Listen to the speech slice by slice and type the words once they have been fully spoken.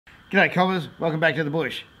G'day commers, welcome back to the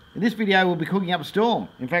bush. In this video we'll be cooking up a storm.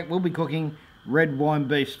 In fact we'll be cooking red wine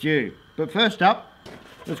beef stew. But first up,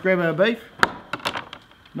 let's grab our beef.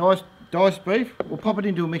 Nice diced beef. We'll pop it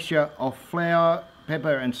into a mixture of flour,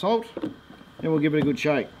 pepper and salt. Then we'll give it a good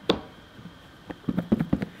shake.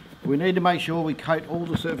 We need to make sure we coat all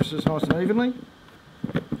the surfaces nice and evenly.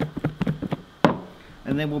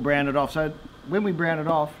 And then we'll brown it off. So when we brown it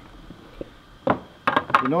off,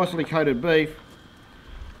 the nicely coated beef,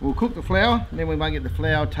 we'll cook the flour, and then we might get the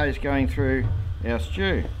flour taste going through our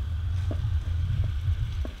stew.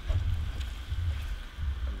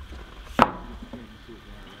 So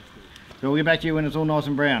we'll get back to you when it's all nice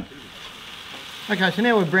and brown. Okay, so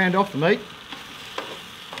now we've browned off the meat.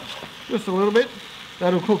 Just a little bit.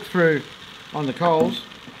 That'll cook through on the coals.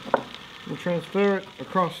 We'll transfer it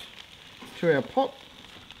across to our pot.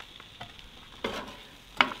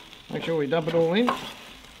 Make sure we dump it all in.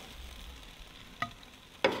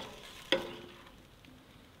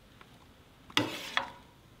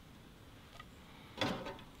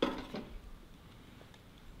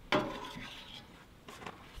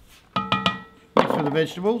 Mix with the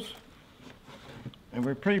vegetables. And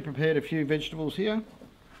we've pre-prepared a few vegetables here.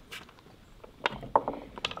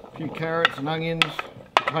 A few carrots and onions,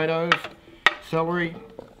 potatoes, celery.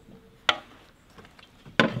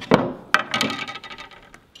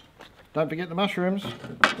 Don't forget the mushrooms.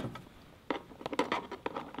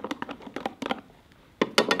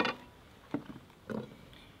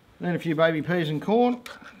 Then a few baby peas and corn.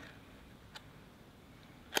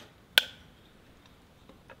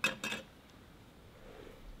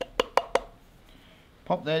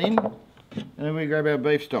 Pop that in, and then we grab our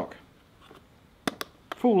beef stock.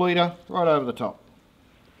 Full litre right over the top.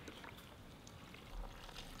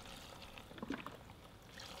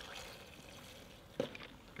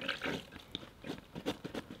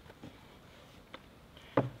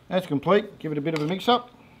 That's complete. Give it a bit of a mix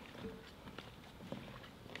up.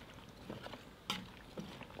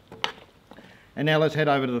 And now let's head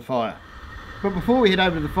over to the fire. But before we head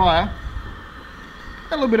over to the fire,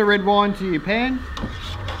 add a little bit of red wine to your pan.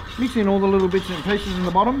 Mix in all the little bits and pieces in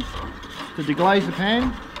the bottom to deglaze the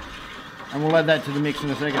pan. And we'll add that to the mix in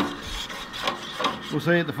a second. We'll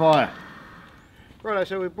see you at the fire. Righto,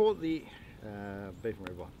 so we brought the beef and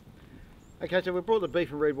red wine. Okay, so we brought the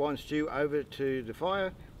beef and red wine stew over to the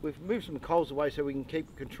fire. We've moved some coals away so we can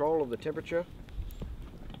keep control of the temperature.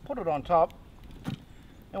 Put it on top,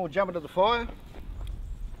 and we'll jump into the fire.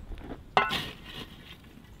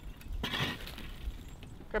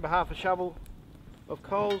 Grab a half a shovel of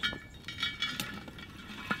coals,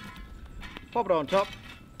 pop it on top,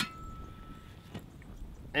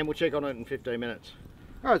 and we'll check on it in 15 minutes.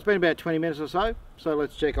 Alright, it's been about 20 minutes or so, so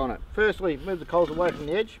let's check on it. Firstly, move the coals away from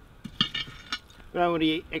the edge. We don't want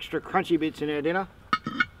any extra crunchy bits in our dinner.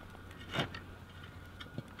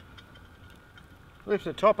 Lift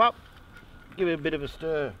the top up, give it a bit of a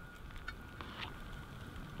stir.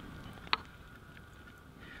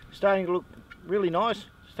 Starting to look really nice,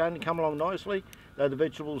 starting to come along nicely, though the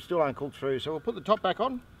vegetables still aren't cooked through. So we'll put the top back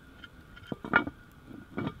on.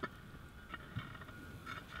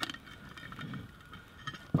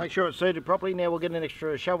 Make sure it's seated properly. Now we'll get an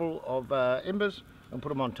extra shovel of embers and put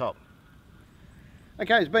them on top.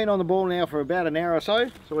 Okay, it's been on the ball now for about an hour or so,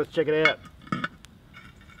 so let's check it out.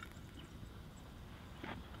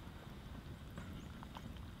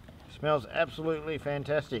 Smells absolutely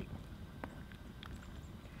fantastic.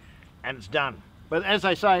 And it's done. But as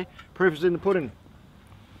they say, proof is in the pudding.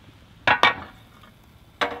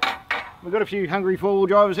 We've got a few hungry four-wheel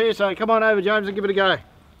drivers here, so come on over, James, and give it a go.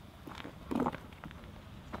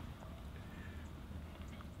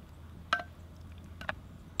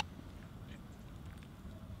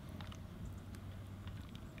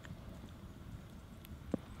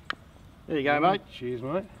 There you go, mate. Cheers,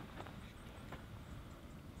 mate.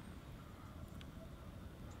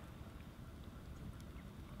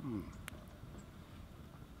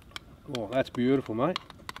 Oh, that's beautiful, mate.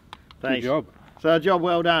 Thanks. Good job. So, job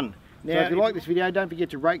well done. Now, if you like this video, don't forget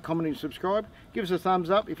to rate, comment and subscribe. Give us a thumbs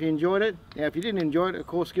up if you enjoyed it. Now, if you didn't enjoy it, of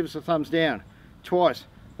course, give us a thumbs down. Twice.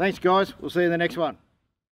 Thanks, guys. We'll see you in the next one.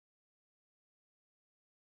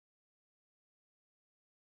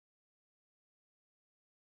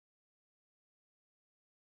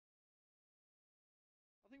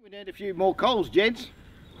 I think we need a few more coals, gents.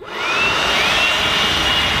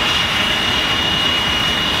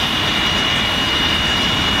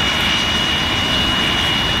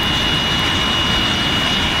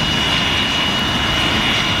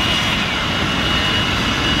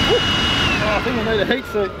 I think I need a heat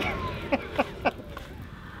seat.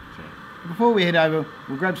 Before we head over,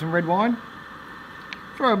 we'll grab some red wine.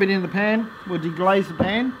 Throw a bit in the pan, we'll deglaze the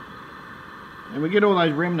pan, and we get all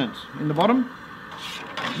those remnants in the bottom.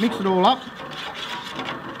 Mix it all up,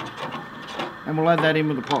 and we'll add that in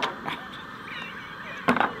with the pot.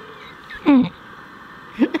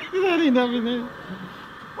 Is that enough in there?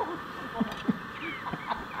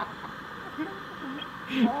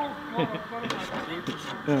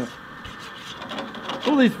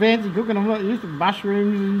 All this fancy cooking, I'm not used to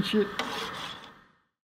mushrooms and shit.